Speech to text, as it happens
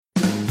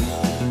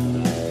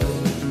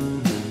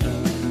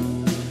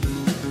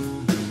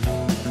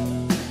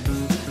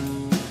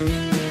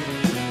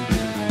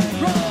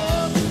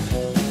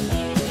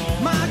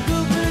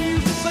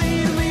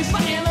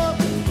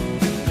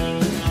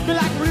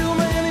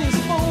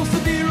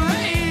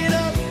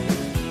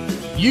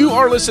You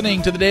are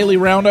listening to the Daily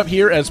Roundup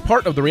here as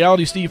part of the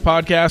Reality Steve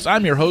podcast.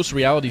 I'm your host,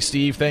 Reality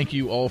Steve. Thank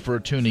you all for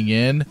tuning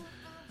in.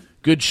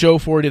 Good show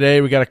for you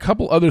today. We got a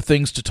couple other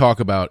things to talk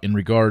about in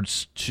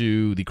regards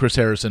to the Chris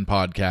Harrison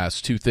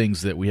podcast, two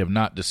things that we have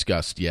not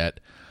discussed yet.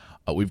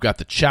 We've got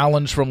the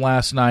challenge from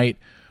last night.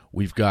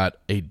 We've got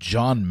a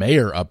John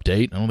Mayer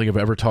update. I don't think I've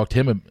ever talked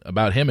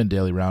about him in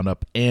Daily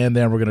Roundup. And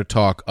then we're going to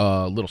talk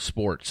a little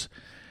sports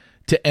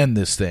to end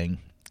this thing.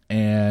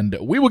 And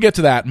we will get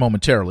to that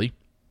momentarily.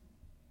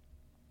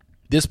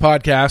 This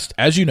podcast,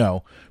 as you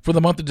know, for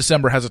the month of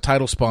December has a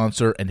title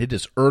sponsor, and it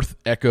is Earth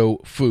Echo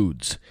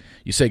Foods.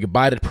 You say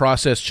goodbye to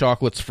processed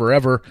chocolates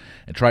forever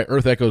and try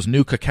Earth Echo's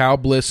new Cacao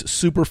Bliss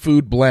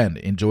Superfood Blend.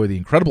 Enjoy the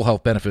incredible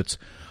health benefits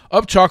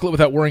of chocolate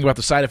without worrying about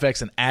the side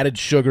effects and added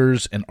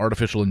sugars and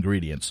artificial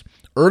ingredients.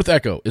 Earth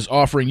Echo is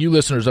offering you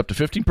listeners up to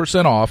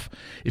 15% off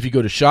if you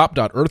go to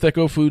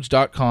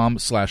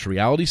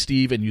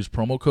shop.earthechofoods.com/realitysteve and use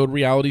promo code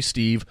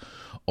realitysteve.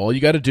 All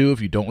you got to do,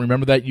 if you don't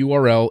remember that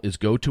URL, is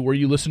go to where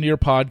you listen to your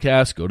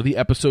podcast, go to the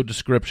episode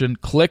description,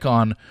 click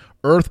on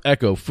Earth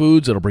Echo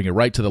Foods. It'll bring you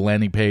right to the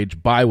landing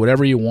page. Buy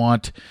whatever you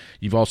want.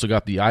 You've also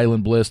got the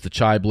Island Bliss, the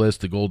Chai Bliss,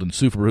 the Golden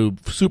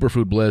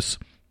Superfood Bliss.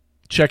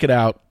 Check it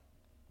out.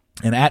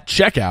 And at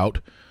checkout,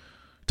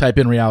 type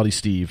in Reality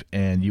Steve,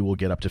 and you will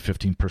get up to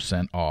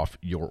 15% off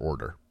your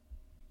order.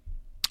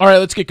 All right,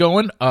 let's get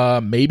going.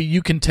 Maybe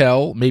you can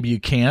tell, maybe you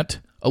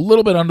can't. A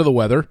little bit under the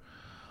weather.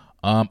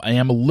 I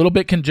am a little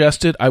bit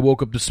congested. I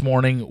woke up this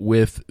morning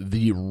with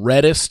the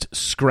reddest,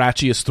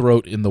 scratchiest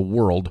throat in the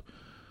world.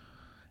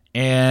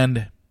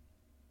 And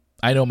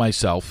I know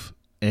myself,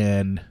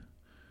 and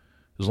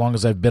as long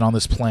as I've been on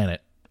this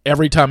planet,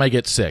 every time I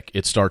get sick,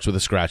 it starts with a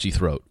scratchy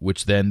throat,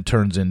 which then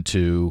turns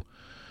into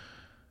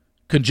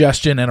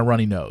congestion and a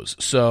runny nose.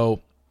 So,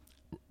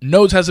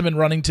 nose hasn't been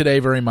running today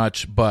very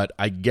much, but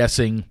I'm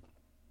guessing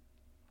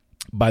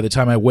by the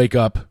time I wake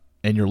up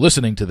and you're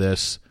listening to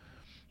this,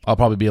 I'll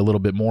probably be a little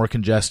bit more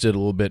congested, a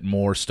little bit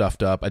more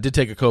stuffed up. I did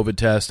take a COVID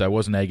test. I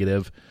was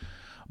negative,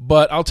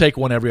 but I'll take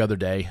one every other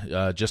day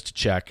just to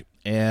check.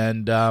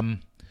 And,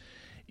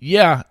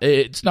 yeah,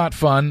 it's not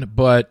fun,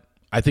 but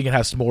I think it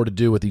has more to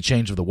do with the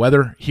change of the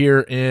weather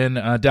here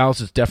in Dallas.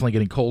 It's definitely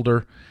getting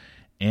colder,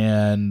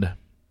 and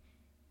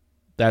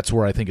that's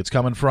where I think it's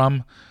coming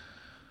from.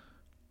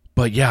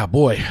 But, yeah,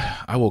 boy,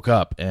 I woke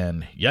up,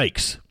 and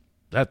yikes,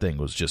 that thing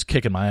was just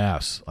kicking my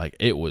ass. Like,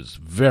 it was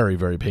very,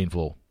 very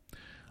painful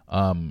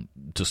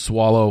to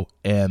swallow,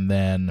 and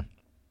I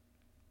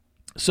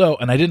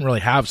didn't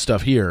really have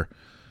stuff here,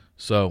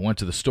 so went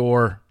to the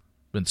store,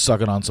 been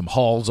sucking on some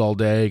Halls all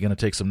day, going to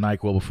take some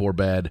NyQuil before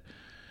bed,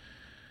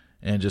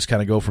 and just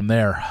kind of go from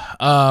there.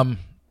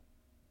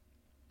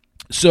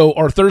 So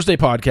our Thursday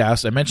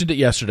podcast, I mentioned it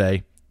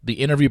yesterday, the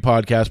interview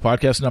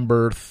podcast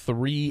number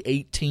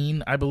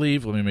 318, I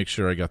believe. Let me make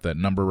sure I got that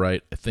number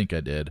right. I think I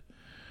did.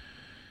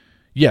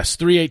 Yes,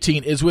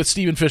 318 is with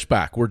Stephen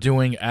Fishbach. We're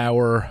doing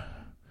our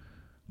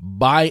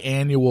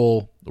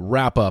biannual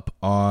wrap-up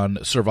on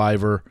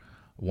Survivor.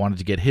 Wanted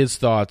to get his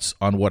thoughts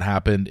on what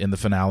happened in the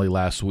finale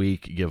last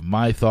week, give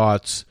my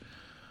thoughts.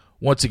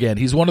 Once again,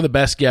 he's one of the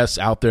best guests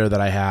out there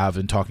that I have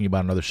in talking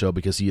about another show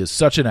because he is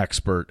such an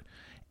expert,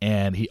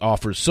 and he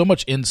offers so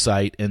much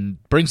insight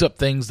and brings up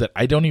things that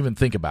I don't even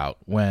think about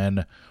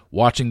when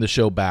watching the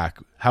show back.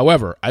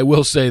 However, I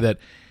will say that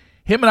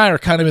him and I are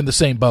kind of in the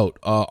same boat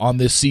on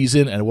this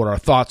season and what our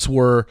thoughts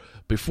were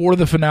before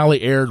the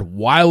finale aired,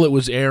 while it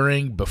was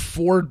airing,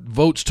 before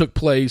votes took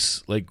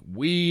place. Like,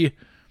 we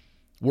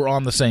were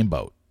on the same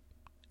boat.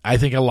 I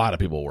think a lot of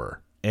people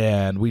were.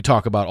 And we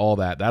talk about all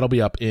that. That'll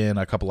be up in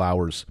a couple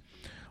hours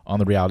on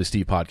the Reality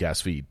Steve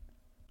podcast feed.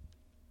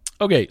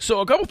 Okay,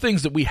 so a couple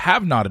things that we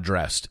have not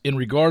addressed in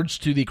regards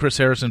to the Chris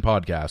Harrison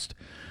podcast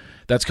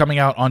that's coming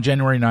out on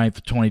January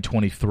 9th,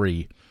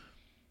 2023.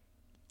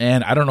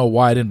 And I don't know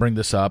why I didn't bring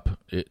this up.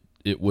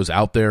 It was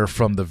out there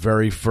from the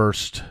very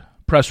first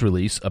press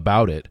release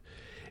about it,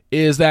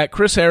 is that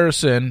Chris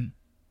Harrison,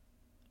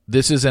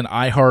 this is an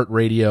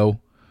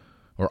iHeartRadio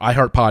or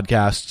iHeart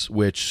Podcasts,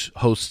 which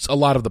hosts a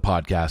lot of the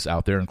podcasts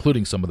out there,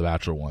 including some of the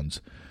Bachelor ones.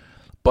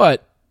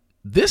 But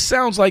this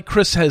sounds like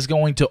Chris is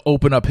going to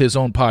open up his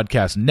own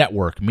podcast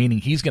network, meaning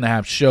he's going to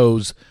have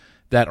shows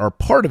that are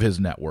part of his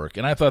network.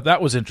 And I thought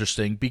that was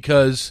interesting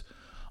because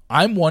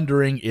I'm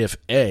wondering if,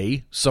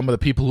 A, some of the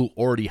people who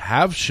already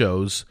have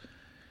shows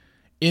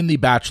in the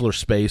Bachelor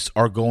space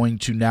are going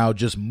to now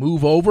just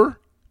move over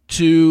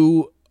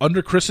to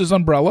under Chris's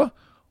umbrella,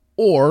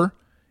 or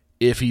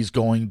if he's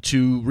going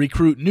to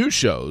recruit new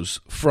shows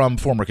from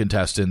former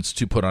contestants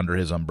to put under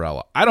his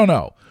umbrella. I don't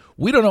know.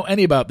 We don't know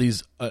any about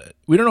these.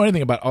 We don't know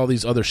anything about all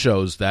these other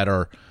shows that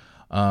are.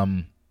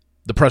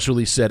 The press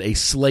release said a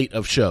slate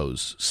of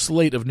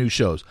new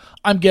shows.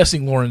 I'm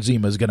guessing Lauren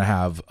Zima is going to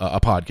have a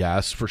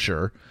podcast for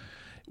sure,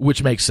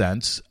 which makes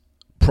sense.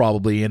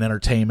 Probably an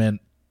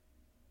entertainment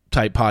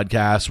type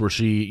podcast where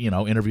she,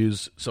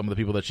 interviews some of the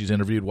people that she's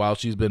interviewed while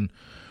she's been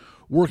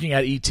working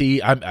at ET.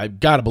 I've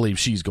got to believe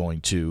she's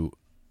going to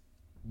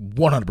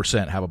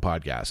 100% have a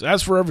podcast.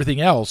 As for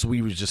everything else,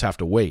 we would just have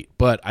to wait.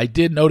 But I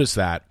did notice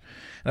that,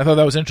 and I thought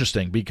that was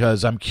interesting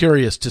because I'm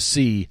curious to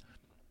see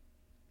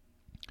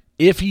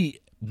if he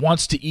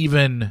wants to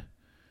even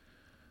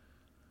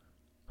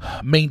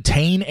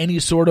maintain any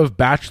sort of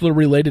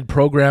Bachelor-related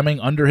programming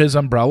under his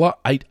umbrella.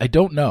 I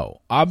don't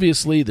know.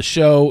 Obviously, the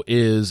show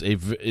is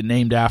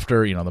named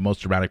after, the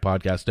most dramatic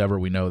podcast ever.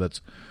 We know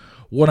that's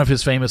one of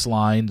his famous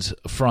lines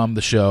from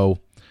the show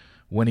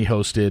when he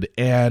hosted,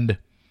 and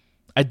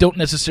I don't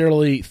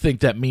necessarily think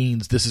that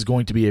means this is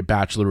going to be a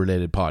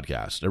Bachelor-related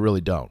podcast. I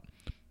really don't.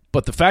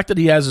 But the fact that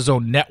he has his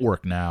own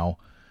network now,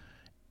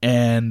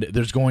 and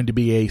there's going to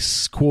be a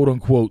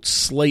quote-unquote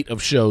slate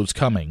of shows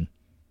coming,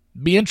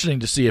 be interesting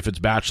to see if it's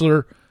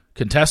Bachelor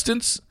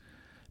contestants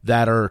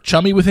that are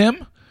chummy with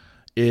him,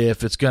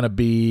 if it's going to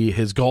be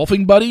his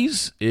golfing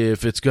buddies,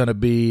 if it's going to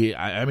be,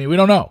 we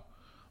don't know.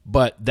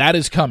 But that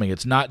is coming.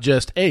 It's not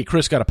just, hey,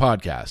 Chris got a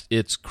podcast.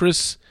 It's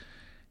Chris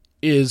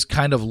is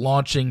kind of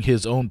launching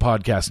his own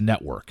podcast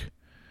network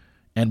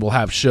and will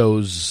have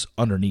shows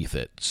underneath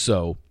it.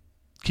 So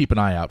keep an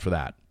eye out for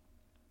that.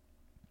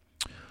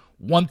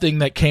 One thing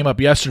that came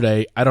up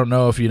yesterday, I don't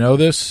know if you know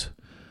this,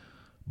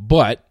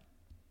 but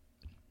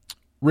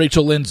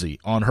Rachel Lindsay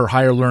on her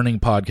Higher Learning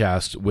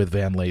podcast with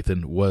Van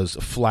Lathan was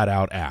flat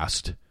out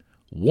asked,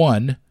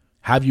 1,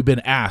 have you been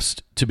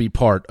asked to be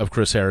part of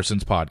Chris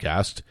Harrison's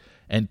podcast?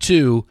 And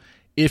 2,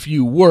 if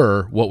you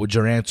were, what would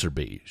your answer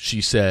be? She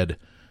said,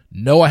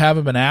 no, I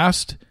haven't been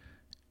asked.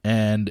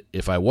 And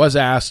if I was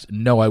asked,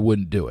 no, I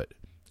wouldn't do it.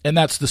 And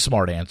that's the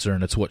smart answer,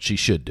 and it's what she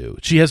should do.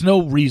 She has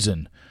no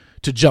reason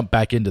to jump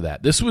back into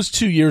that. This was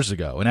 2 years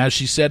ago. And as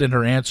she said in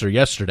her answer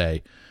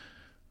yesterday,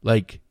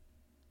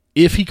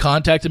 if he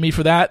contacted me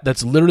for that,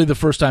 that's literally the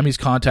first time he's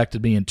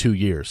contacted me in 2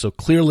 years. So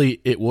clearly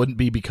it wouldn't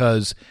be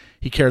because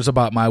he cares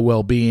about my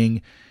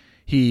well-being.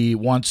 He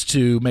wants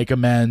to make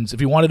amends. If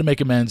he wanted to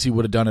make amends, he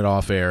would have done it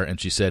off air. And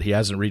she said he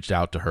hasn't reached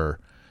out to her.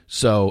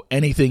 So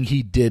anything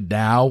he did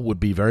now would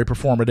be very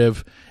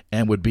performative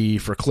and would be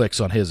for clicks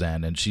on his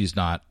end. And she's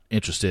not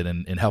interested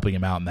in helping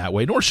him out in that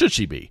way, nor should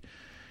she be.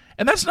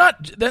 And that's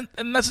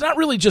not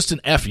really just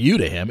an FU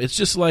to him. It's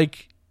just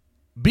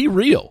be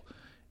real.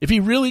 If he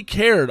really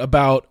cared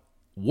about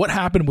what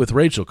happened with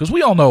Rachel, because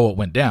we all know what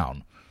went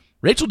down.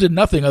 Rachel did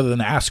nothing other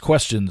than ask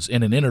questions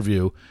in an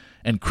interview,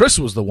 and Chris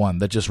was the one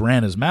that just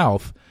ran his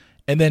mouth,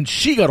 and then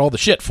she got all the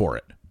shit for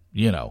it.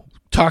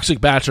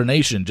 Toxic Bachelor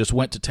Nation just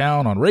went to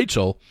town on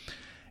Rachel,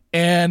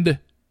 and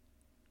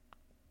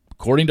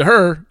according to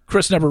her,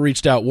 Chris never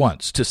reached out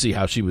once to see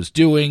how she was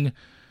doing.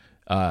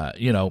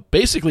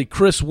 Basically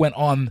Chris went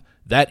on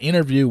that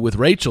interview with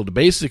Rachel to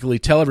basically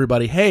tell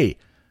everybody, hey,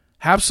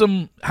 have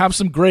some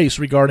grace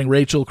regarding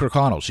Rachel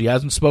Kirkconnell. She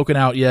hasn't spoken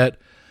out yet.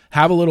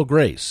 Have a little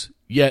grace.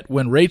 Yet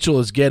when Rachel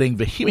is getting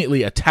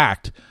vehemently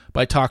attacked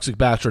by Toxic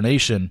Bachelor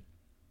Nation,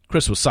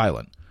 Chris was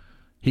silent.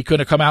 He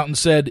couldn't have come out and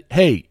said,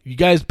 hey, you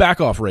guys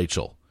back off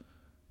Rachel.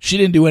 She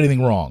didn't do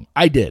anything wrong.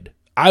 I did.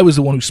 I was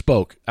the one who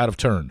spoke out of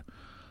turn.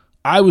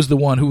 I was the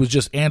one who was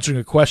just answering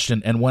a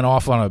question and went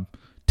off on a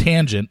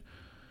tangent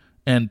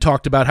and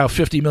talked about how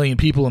 50 million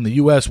people in the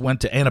U.S. went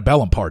to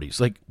antebellum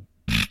parties.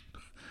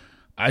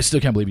 I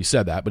still can't believe he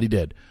said that, but he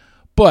did.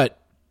 But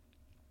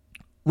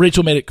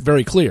Rachel made it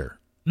very clear.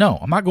 No,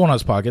 I'm not going on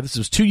his podcast. This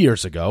was 2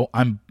 years ago.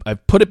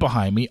 I've put it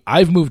behind me.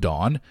 I've moved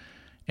on.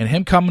 And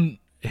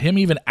him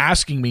even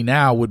asking me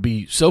now would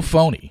be so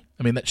phony.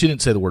 She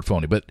didn't say the word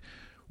phony, but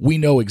we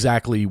know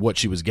exactly what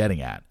she was getting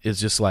at.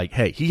 It's just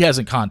hey, he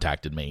hasn't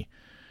contacted me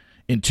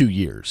in 2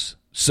 years.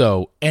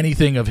 So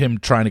anything of him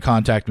trying to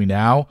contact me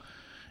now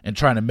and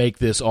trying to make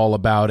this all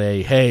about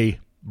hey,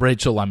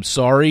 Rachel, I'm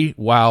sorry,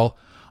 while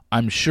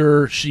I'm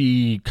sure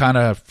she kind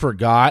of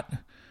forgot,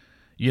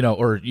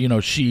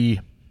 she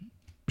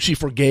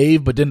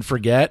forgave but didn't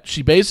forget.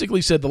 She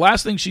basically said the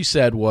last thing she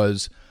said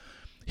was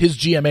his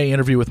GMA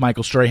interview with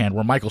Michael Strahan,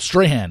 where Michael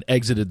Strahan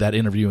exited that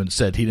interview and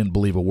said he didn't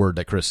believe a word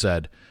that Chris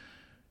said.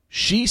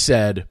 She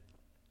said,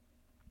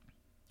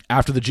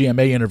 after the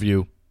GMA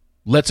interview,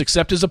 let's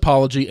accept his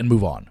apology and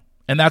move on.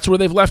 And that's where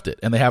they've left it,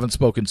 and they haven't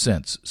spoken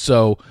since.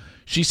 So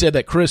she said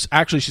that Chris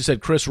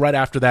right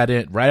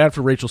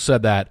after Rachel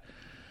said that,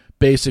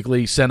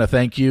 basically sent a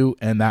thank you,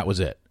 and that was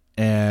it.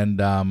 And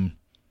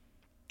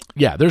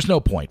there's no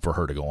point for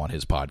her to go on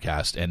his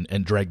podcast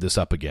and drag this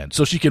up again.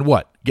 So she can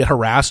get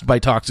harassed by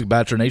Toxic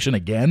Bachelor Nation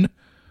again?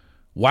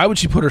 Why would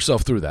she put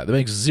herself through that? That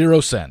makes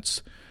zero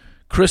sense.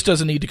 Chris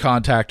doesn't need to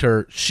contact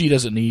her. She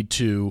doesn't need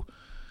to.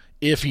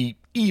 If he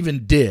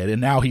even did,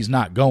 and now he's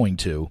not going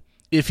to,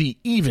 if he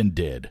even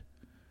did,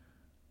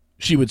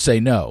 she would say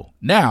no.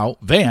 Now,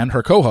 Van,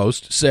 her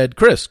co-host, said,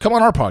 Chris, come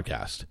on our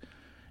podcast.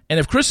 And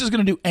if Chris is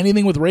going to do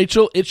anything with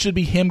Rachel, it should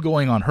be him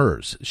going on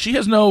hers. She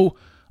has no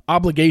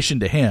obligation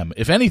to him.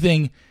 If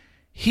anything,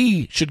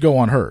 he should go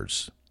on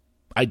hers.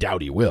 I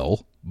doubt he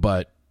will,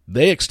 but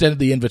they extended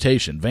the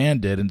invitation. Van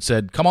did and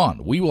said, come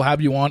on, we will have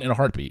you on in a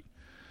heartbeat.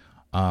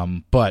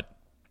 But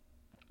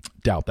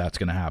doubt that's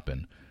going to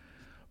happen.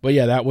 But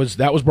yeah, that was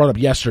brought up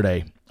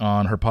yesterday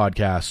on her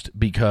podcast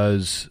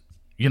because,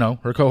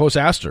 her co-host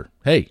asked her,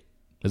 hey,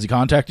 Has he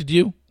contacted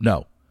you?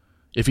 No.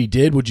 If he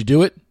did, would you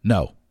do it?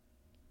 No.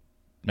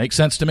 Makes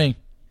sense to me.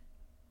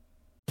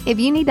 If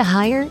you need to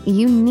hire,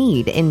 you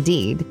need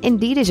Indeed.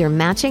 Indeed is your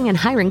matching and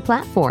hiring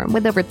platform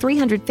with over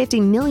 350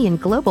 million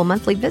global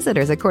monthly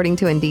visitors according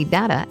to Indeed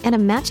data and a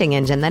matching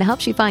engine that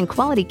helps you find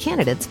quality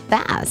candidates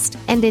fast.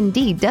 And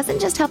Indeed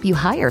doesn't just help you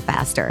hire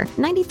faster.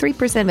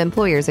 93% of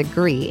employers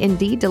agree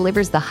Indeed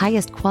delivers the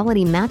highest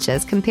quality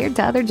matches compared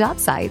to other job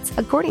sites,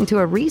 according to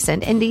a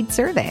recent Indeed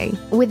survey.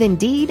 With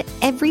Indeed,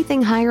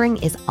 everything hiring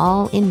is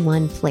all in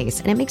one place,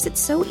 and it makes it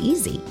so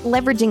easy.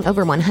 Leveraging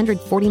over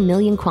 140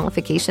 million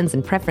qualifications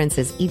and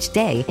preferences each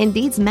day,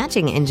 Indeed's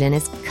matching engine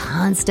is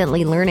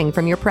constantly learning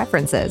from your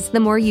preferences.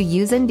 The more you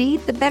use Indeed,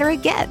 the better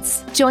it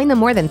gets. Join the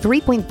more than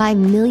 3.5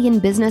 million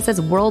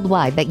businesses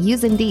worldwide that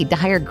use Indeed to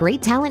hire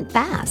great talent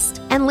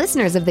fast. And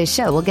listeners of this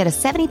show will get a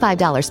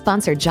 $75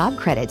 sponsored job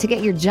credit to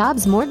get your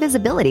jobs more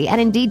visibility at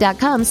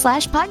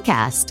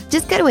Indeed.com/podcast.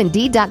 Just go to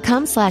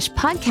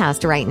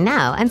Indeed.com/podcast right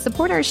now and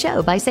support our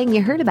show by saying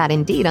you heard about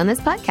Indeed on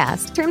this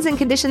podcast. Terms and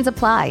conditions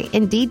apply.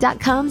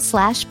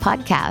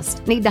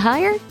 Indeed.com/podcast. Need to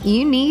hire?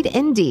 You need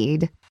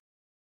Indeed.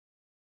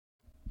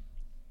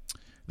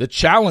 The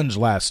challenge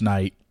last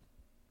night,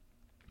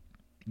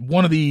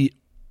 one of the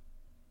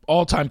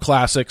all-time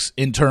classics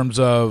in terms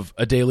of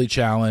a daily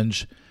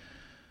challenge.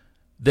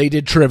 They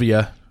did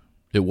trivia.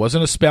 It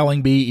wasn't a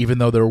spelling bee, even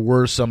though there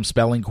were some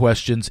spelling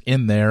questions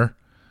in there.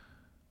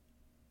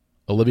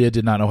 Olivia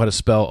did not know how to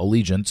spell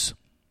allegiance.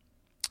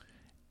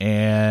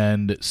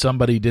 And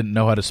somebody didn't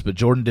know how to spell,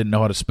 Jordan didn't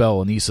know how to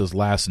spell Anissa's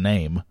last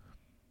name.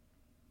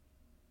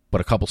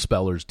 But a couple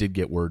spellers did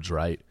get words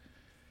right.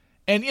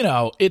 And, you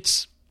know,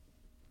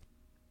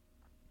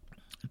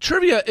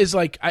 trivia is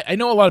like, I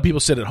know a lot of people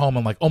sit at home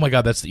and like, oh my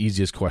God, that's the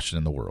easiest question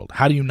in the world.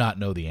 How do you not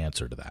know the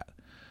answer to that?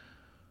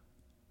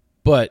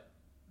 But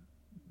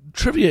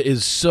trivia is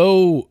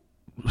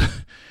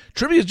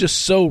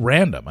just so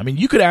random. I mean,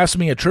 you could ask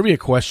me a trivia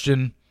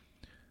question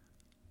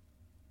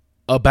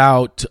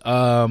about,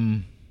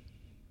 I'm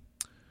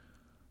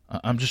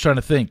just trying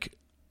to think.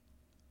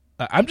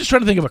 I'm just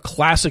trying to think of a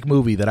classic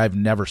movie that I've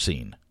never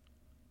seen.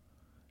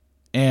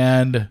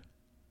 And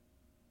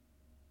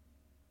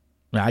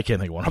I can't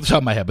think of one off the top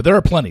of my head, but there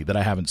are plenty that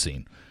I haven't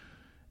seen.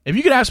 If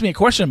you could ask me a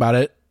question about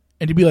it,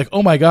 and you'd be like,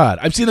 oh my God,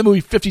 I've seen the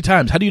movie 50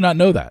 times. How do you not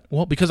know that?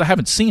 Well, because I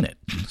haven't seen it.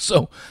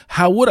 So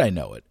how would I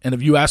know it? And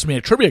if you asked me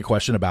a trivia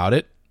question about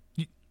it,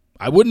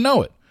 I wouldn't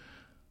know it.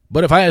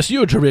 But if I asked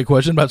you a trivia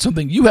question about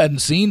something you hadn't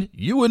seen,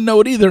 you wouldn't know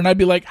it either. And I'd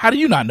be like, how do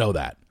you not know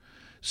that?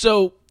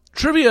 So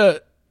trivia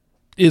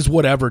is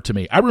whatever to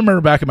me. I remember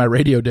back in my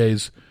radio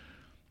days,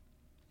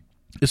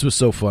 this was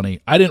so funny.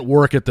 I didn't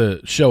work at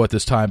the show at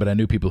this time, but I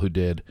knew people who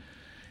did.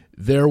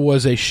 There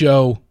was a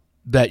show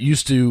that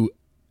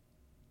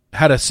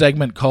had a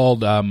segment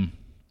called,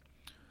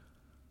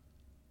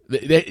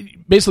 they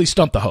basically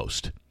stumped the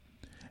host.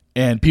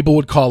 And people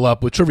would call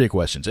up with trivia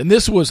questions. And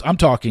this was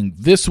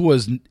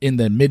in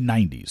the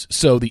mid-90s.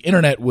 So the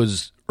internet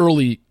was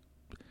early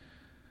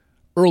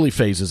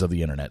phases of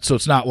the internet. So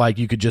it's not like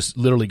you could just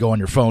literally go on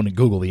your phone and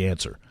Google the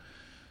answer.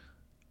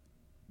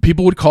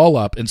 People would call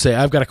up and say,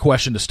 I've got a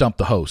question to stump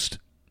the host.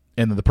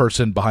 And then the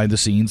person behind the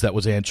scenes that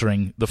was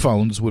answering the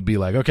phones would be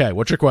like, okay,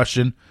 what's your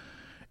question?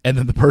 And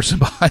then the person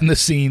behind the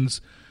scenes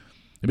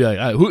would be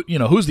like,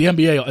 who's the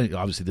NBA?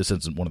 Obviously, this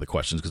isn't one of the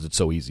questions because it's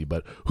so easy,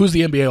 but who's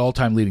the NBA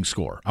all-time leading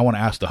scorer? I want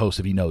to ask the host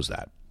if he knows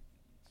that.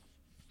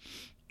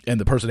 And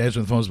the person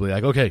answering the phones would be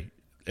like, okay,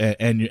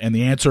 and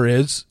the answer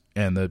is,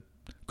 and the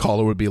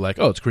caller would be like,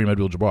 oh, it's Kareem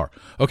Abdul-Jabbar.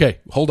 Okay,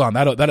 hold on,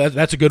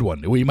 that's a good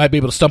one. We might be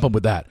able to stump him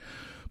with that.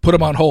 Put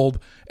him on hold,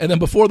 and then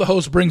before the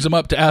host brings him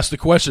up to ask the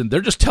question,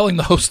 they're just telling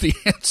the host the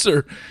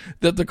answer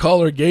that the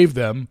caller gave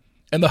them,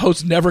 and the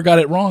host never got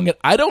it wrong. And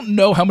I don't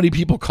know how many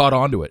people caught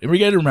on to it. And we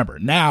got to remember,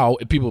 now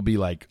people will be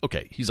like,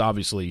 okay, he's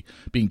obviously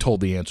being told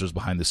the answers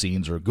behind the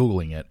scenes or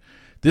Googling it.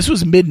 This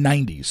was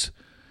mid-90s.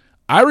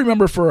 I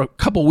remember for a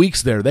couple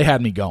weeks there, they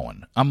had me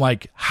going. I'm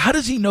like, how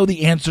does he know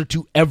the answer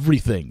to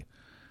everything?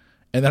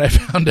 And then I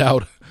found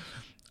out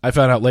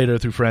later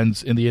through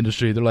friends in the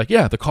industry, they're like,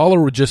 yeah, the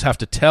caller would just have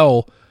to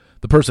tell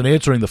the person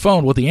answering the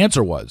phone what the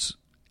answer was.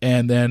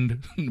 And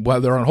then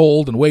while they're on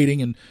hold and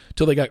waiting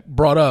until they got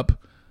brought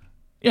up,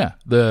 yeah,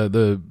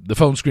 the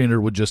phone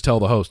screener would just tell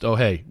the host, oh,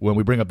 hey, when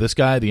we bring up this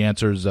guy, the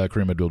answer is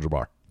Kareem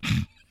Abdul-Jabbar.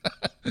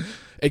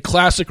 A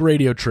classic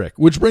radio trick,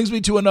 which brings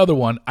me to another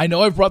one. I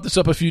know I've brought this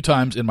up a few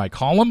times in my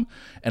column,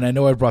 and I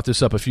know I've brought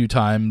this up a few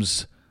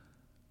times,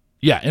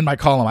 in my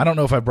column. I don't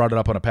know if I've brought it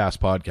up on a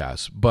past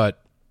podcast,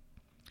 but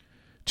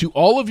to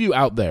all of you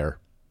out there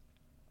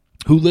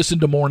who listen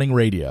to morning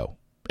radio,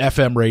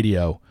 FM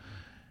radio,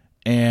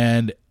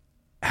 and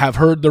have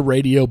heard the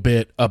radio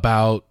bit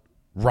about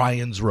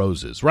Ryan's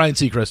Roses. Ryan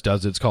Seacrest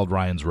does it. It's called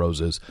Ryan's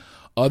Roses.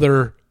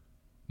 Other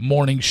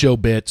morning show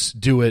bits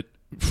do it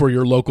for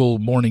your local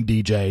morning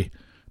DJ.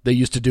 They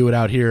used to do it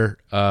out here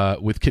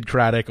with Kid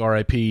Craddock,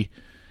 R.I.P.,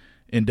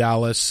 in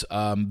Dallas.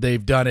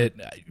 They've done it.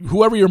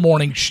 Whoever your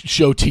morning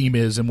show team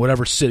is in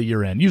whatever city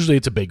you're in, usually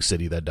it's a big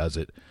city that does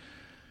it.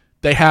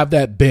 They have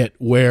that bit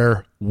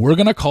where we're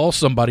going to call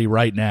somebody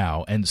right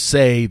now and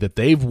say that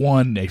they've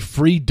won a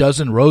free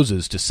dozen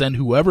roses to send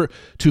whoever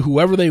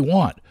they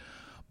want.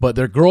 But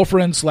their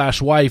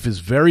girlfriend/wife is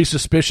very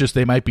suspicious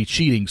they might be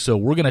cheating, so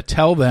we're going to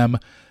tell them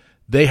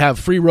they have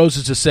free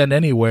roses to send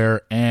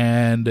anywhere,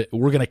 and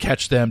we're going to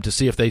catch them to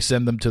see if they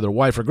send them to their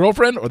wife or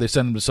girlfriend or they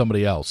send them to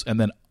somebody else. And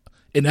then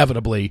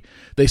inevitably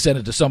they send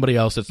it to somebody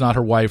else that's not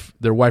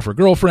their wife or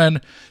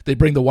girlfriend. They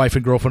bring the wife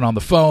and girlfriend on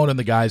the phone, and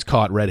the guy's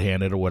caught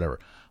red-handed or whatever.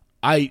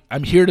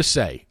 I'm here to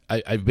say,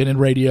 I've been in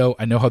radio.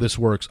 I know how this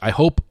works. I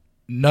hope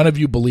none of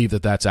you believe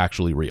that that's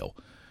actually real.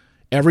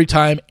 Every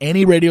time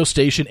any radio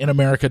station in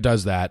America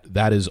does that,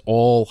 that is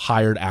all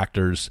hired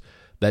actors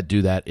that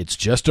do that. It's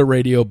just a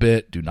radio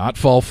bit. Do not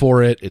fall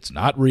for it. It's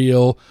not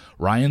real.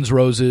 Ryan's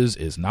Roses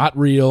is not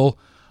real.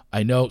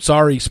 I know.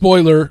 Sorry,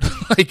 spoiler.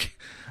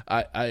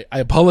 I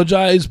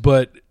apologize,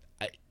 but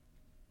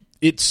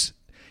it's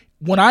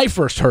when I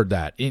first heard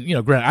that.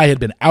 Granted, I had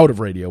been out of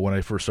radio when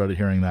I first started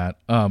hearing that.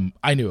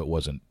 I knew it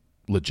wasn't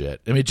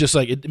legit. I mean,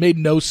 it made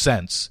no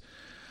sense.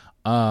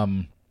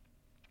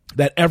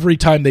 That every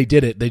time they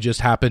did it, they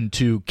just happened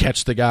to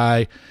catch the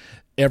guy.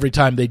 Every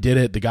time they did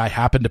it, the guy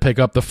happened to pick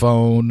up the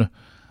phone.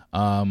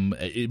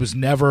 It was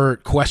never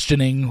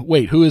questioning,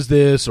 wait, who is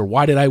this? Or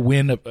why did I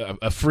win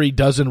a free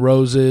dozen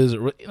roses?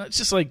 It's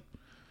just like,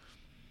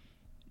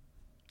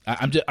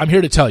 I'm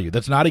here to tell you,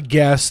 that's not a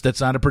guess. That's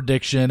not a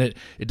prediction.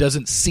 It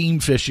doesn't seem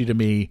fishy to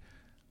me.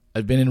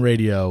 I've been in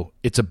radio.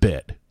 It's a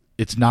bit.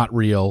 It's not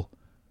real.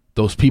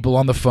 Those people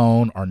on the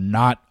phone are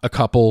not a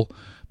couple.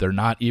 They're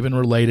not even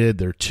related.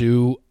 They're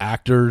two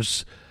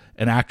actors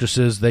and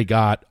actresses they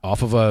got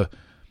off of a,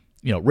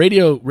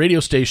 radio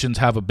stations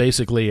have they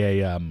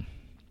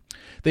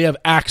have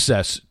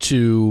access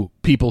to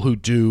people who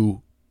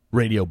do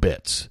radio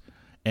bits,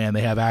 and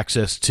they have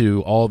access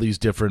to all these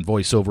different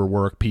voiceover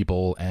work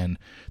people, and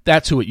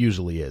that's who it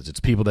usually is. It's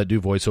people that do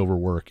voiceover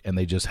work, and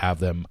they just have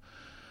them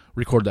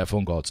record that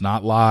phone call. It's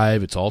not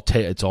live. It's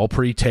all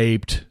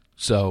pre-taped.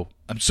 So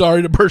I'm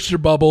sorry to burst your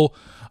bubble.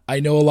 I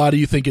know a lot of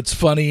you think it's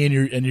funny,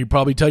 and you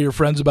probably tell your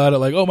friends about it,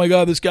 like, oh my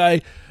God, this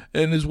guy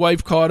and his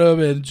wife caught him,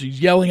 and she's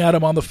yelling at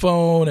him on the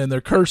phone, and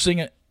they're cursing.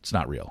 It's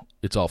not real.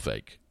 It's all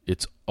fake.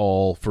 It's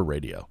all for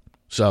radio.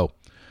 So,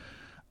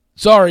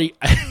 sorry,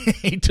 I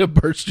hate to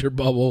burst your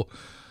bubble,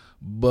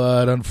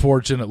 but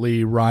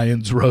unfortunately,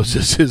 Ryan's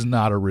Roses is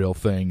not a real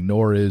thing,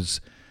 nor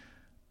is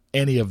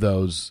any of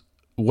those,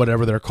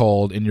 whatever they're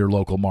called in your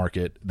local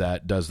market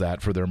that does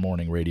that for their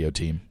morning radio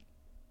team.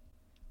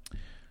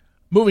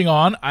 Moving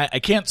on, I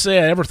can't say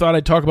I ever thought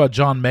I'd talk about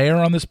John Mayer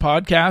on this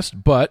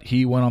podcast, but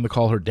he went on the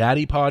Call Her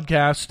Daddy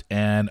podcast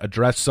and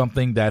addressed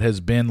something that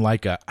has been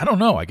like I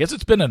guess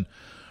it's been an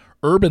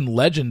urban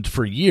legend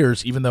for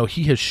years, even though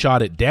he has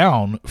shot it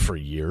down for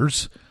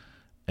years,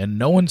 and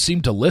no one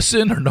seemed to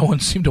listen or no one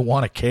seemed to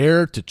want to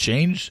care to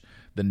change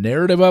the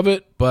narrative of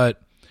it.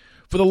 But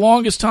for the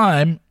longest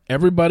time,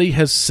 everybody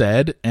has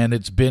said, and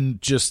it's been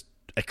just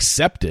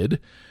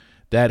accepted,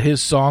 that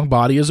his song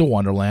Body is a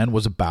Wonderland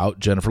was about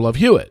Jennifer Love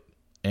Hewitt.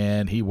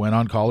 And he went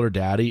on Call Her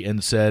Daddy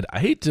and said, I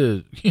hate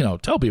to,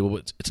 tell people,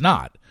 but it's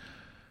not.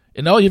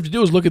 And all you have to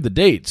do is look at the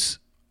dates.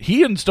 He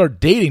didn't start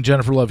dating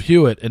Jennifer Love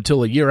Hewitt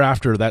until a year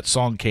after that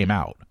song came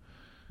out.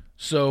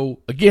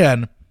 So,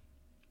 again,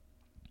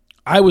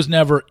 I was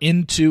never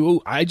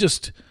into, I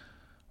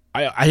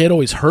had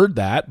always heard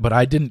that, but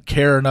I didn't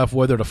care enough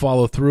whether to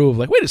follow through of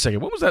like, wait a second,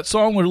 when was that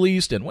song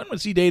released and when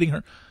was he dating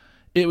her?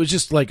 It was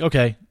just like,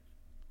 okay,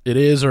 it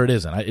is or it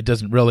isn't. It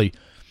doesn't really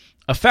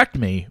affect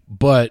me,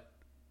 but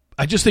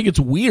I just think it's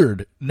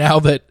weird now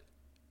that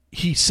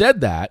he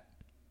said that,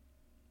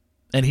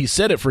 and he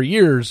said it for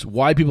years,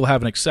 why people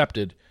haven't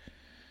accepted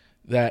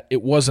that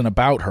it wasn't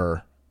about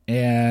her.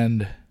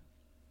 And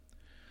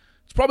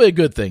it's probably a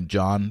good thing,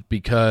 John,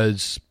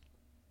 because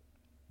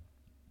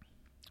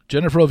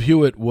Jennifer Love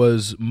Hewitt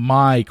was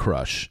my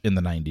crush in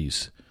the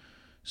 90s.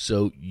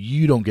 So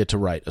you don't get to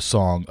write a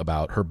song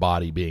about her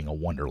body being a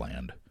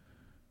wonderland.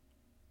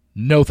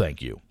 No,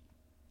 thank you.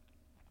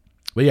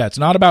 But yeah, it's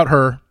not about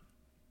her.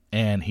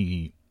 And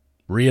he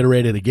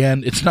reiterated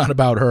again, it's not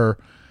about her,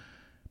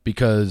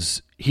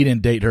 because he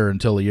didn't date her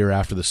until a year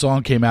after the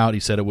song came out.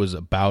 He said it was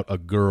about a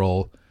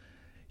girl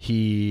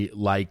he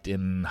liked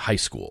in high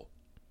school.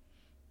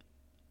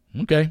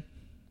 Okay.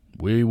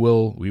 We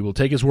will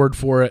take his word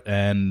for it,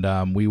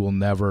 and we will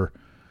never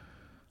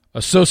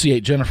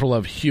associate Jennifer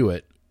Love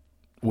Hewitt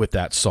with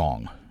that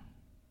song,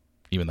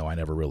 even though I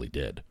never really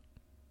did.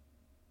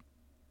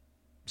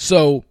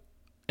 So,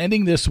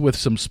 ending this with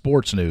some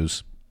sports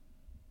news.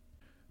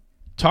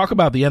 Talk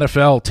about the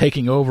NFL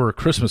taking over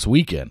Christmas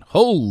weekend.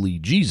 Holy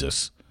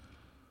Jesus.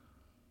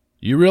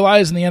 You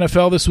realize in the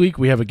NFL this week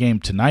we have a game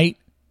tonight.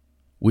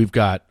 We've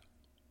got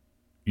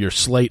your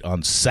slate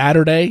on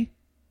Saturday,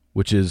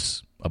 which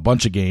is a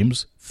bunch of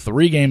games,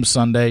 3 games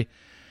Sunday,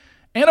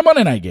 and a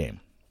Monday night game.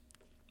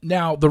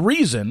 Now, the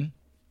reason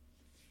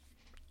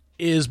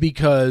is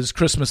because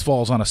Christmas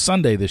falls on a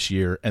Sunday this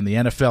year, and the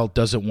NFL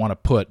doesn't want to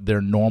put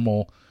their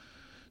normal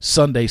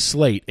Sunday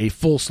slate, a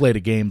full slate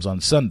of games on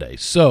Sunday,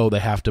 so they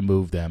have to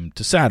move them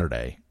to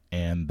Saturday.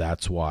 and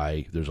that's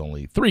why there's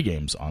only 3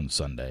 games on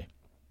Sunday.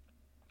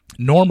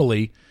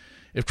 Normally,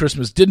 if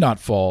Christmas did not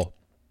fall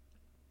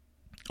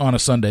on a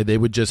Sunday, they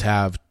would just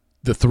have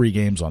the 3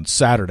 games on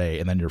Saturday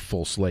and then your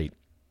full slate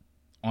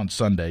on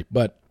Sunday.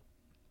 But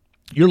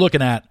you're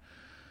looking at,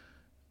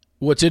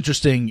 what's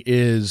interesting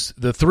is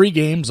the 3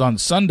 games on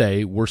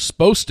Sunday were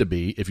supposed to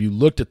be, if you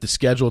looked at the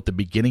schedule at the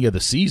beginning of the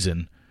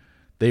season,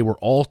 they were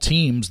all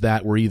teams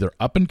that were either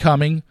up and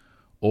coming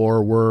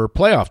or were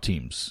playoff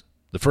teams.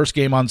 The first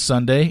game on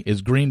Sunday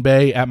is Green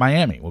Bay at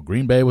Miami. Well,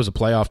 Green Bay was a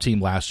playoff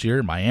team last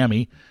year.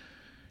 Miami,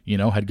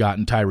 had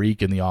gotten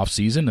Tyreek in the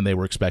offseason, and they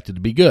were expected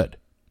to be good.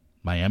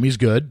 Miami's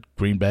good.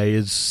 Green Bay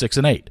is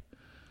 6-8.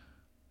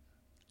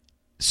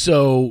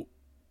 So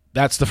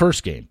that's the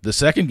first game. The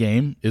second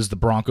game is the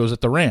Broncos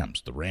at the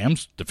Rams. The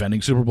Rams,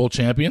 defending Super Bowl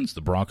champions.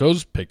 The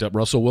Broncos picked up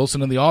Russell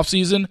Wilson in the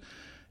offseason.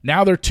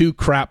 Now they're 2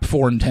 crap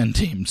 4-10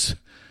 teams.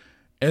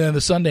 And then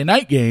the Sunday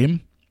night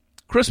game,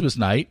 Christmas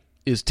night,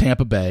 is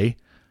Tampa Bay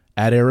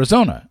at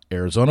Arizona.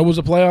 Arizona was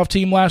a playoff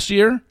team last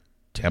year.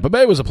 Tampa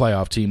Bay was a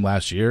playoff team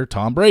last year.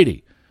 Tom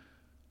Brady.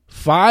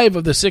 5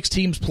 of the 6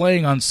 teams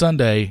playing on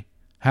Sunday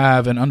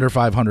have an under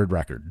 500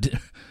 record.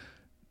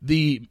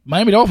 The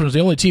Miami Dolphins are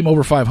the only team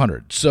over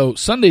 500. So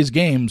Sunday's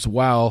games,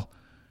 while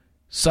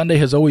Sunday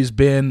has always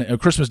been,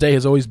 Christmas Day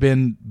has always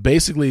been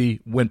basically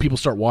when people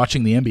start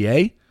watching the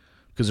NBA,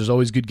 because there's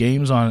always good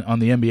games on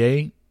the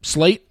NBA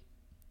slate.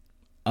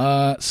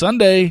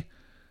 Sunday,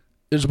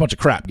 there's a bunch of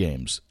crap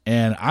games.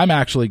 And I'm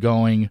actually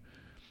going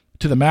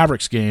to the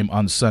Mavericks game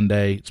on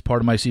Sunday. It's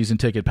part of my season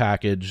ticket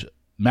package.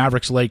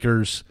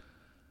 Mavericks-Lakers,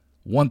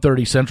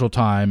 1:30 Central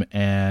Time,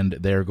 and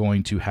they're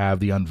going to have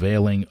the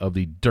unveiling of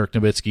the Dirk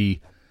Nowitzki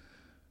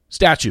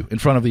statue in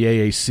front of the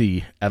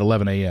AAC at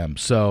 11 a.m.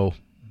 So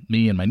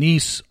me and my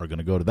niece are going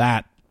to go to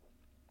that.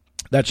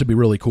 That should be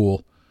really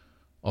cool,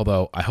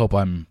 although I hope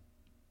I'm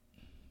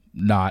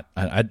not.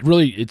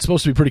 It's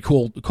supposed to be pretty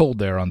cold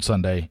there on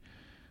Sunday,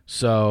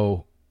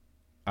 so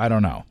I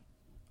don't know.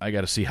 I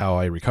got to see how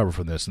I recover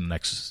from this in the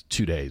next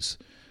 2 days,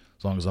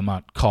 as long as I'm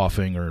not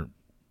coughing or,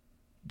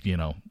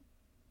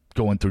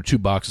 going through 2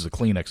 boxes of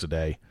Kleenex a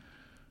day.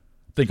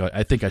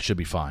 I think I should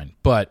be fine.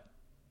 But,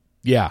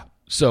 yeah,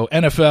 so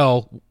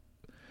NFL,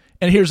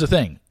 and here's the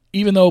thing.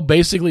 Even though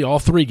basically all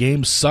 3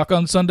 games suck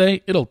on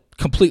Sunday, it'll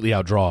completely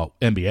outdraw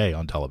NBA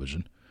on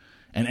television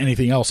and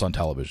anything else on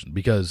television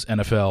because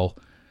NFL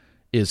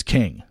is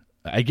king.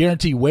 I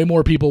guarantee way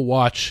more people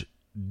watch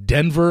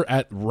Denver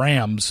at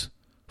Rams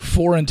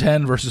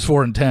 4-10 versus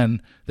 4-10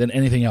 than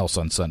anything else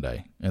on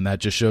Sunday. And that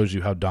just shows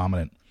you how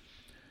dominant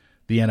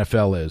the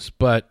NFL is.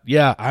 But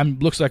yeah,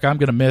 looks like I'm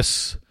going to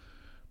miss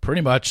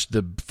pretty much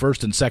the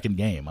first and second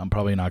game. I'm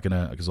probably not going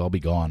to, because I'll be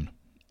gone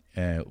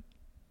at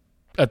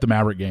the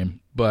Maverick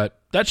game. But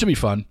that should be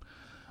fun.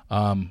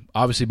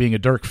 Obviously, being a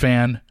Dirk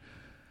fan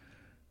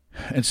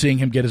and seeing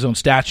him get his own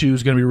statue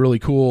is going to be really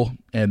cool.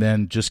 And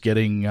then just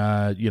getting,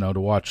 to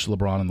watch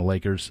LeBron and the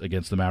Lakers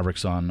against the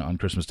Mavericks on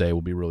Christmas Day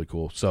will be really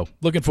cool. So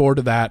looking forward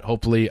to that.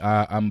 Hopefully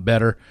I'm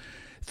better.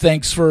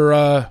 Thanks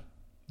for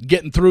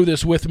getting through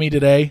this with me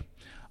today.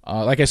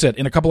 Like I said,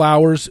 in a couple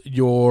hours,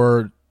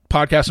 your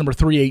podcast number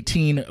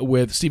 318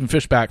 with Stephen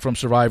Fishback from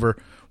Survivor,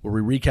 where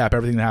we recap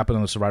everything that happened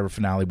on the Survivor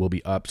finale, will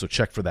be up. So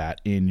check for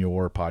that in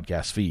your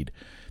podcast feed.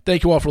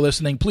 Thank you all for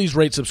listening. Please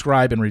rate,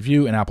 subscribe, and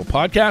review in Apple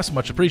Podcasts.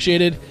 Much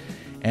appreciated.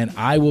 And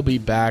I will be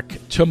back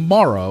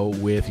tomorrow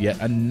with yet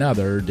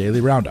another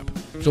Daily Roundup.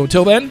 So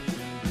until then,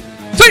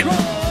 see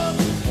you!